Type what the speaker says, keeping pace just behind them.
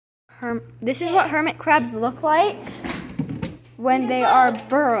this is what hermit crabs look like when they are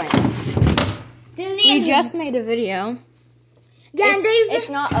burrowing. We just made a video. Yeah, it's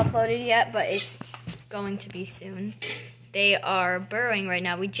not uploaded yet, but it's going to be soon. They are burrowing right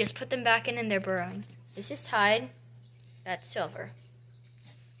now. We just put them back in and they're burrowing. This is Tide. That's Silver.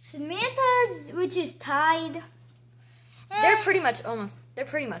 Samantha's, which is Tide. They're pretty much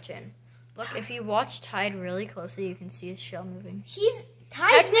in. Look, if you watch Tide really closely, you can see his shell moving.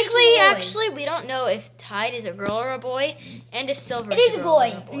 Technically, actually, we don't know if Tide is a girl or a boy, and if Silver is a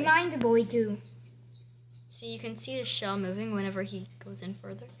boy. And mine's a boy, too. So you can see his shell moving whenever he goes in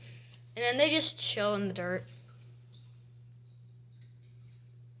further. And then they just chill in the dirt.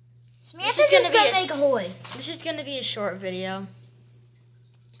 Samantha's just gonna make a hole. This is gonna be a short video.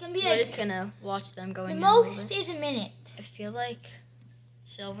 We're just gonna watch them going in. The most is a minute. I feel like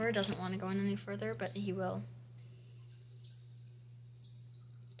Silver doesn't want to go in any further, but he will.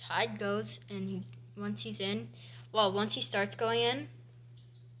 Tide goes, and once he starts going in,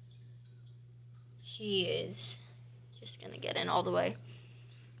 he is just gonna get in all the way.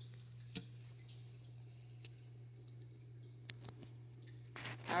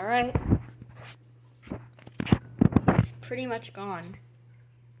 All right. It's pretty much gone.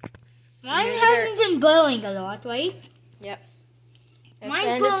 Mine hasn't been blowing a lot, right? Yep.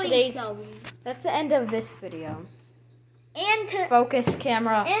 Mine's blowing slowly. That's the end of this video. And focus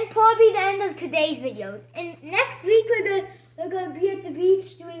camera. And probably the end of today's videos. And next week we're gonna be at the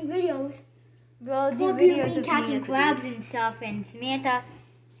beach doing videos. We'll do videos of catching crabs and stuff. And Samantha,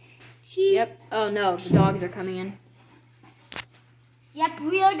 Yep. Oh no, the dogs are coming in. Yep,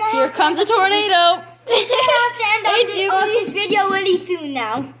 we are gonna. Here comes a tornado. We're gonna have to end off this video really soon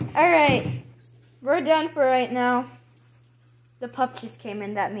now. All right, we're done for right now. The pups just came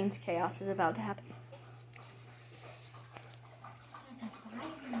in. That means chaos is about to happen.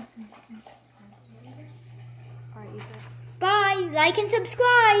 Bye. Like and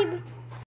subscribe.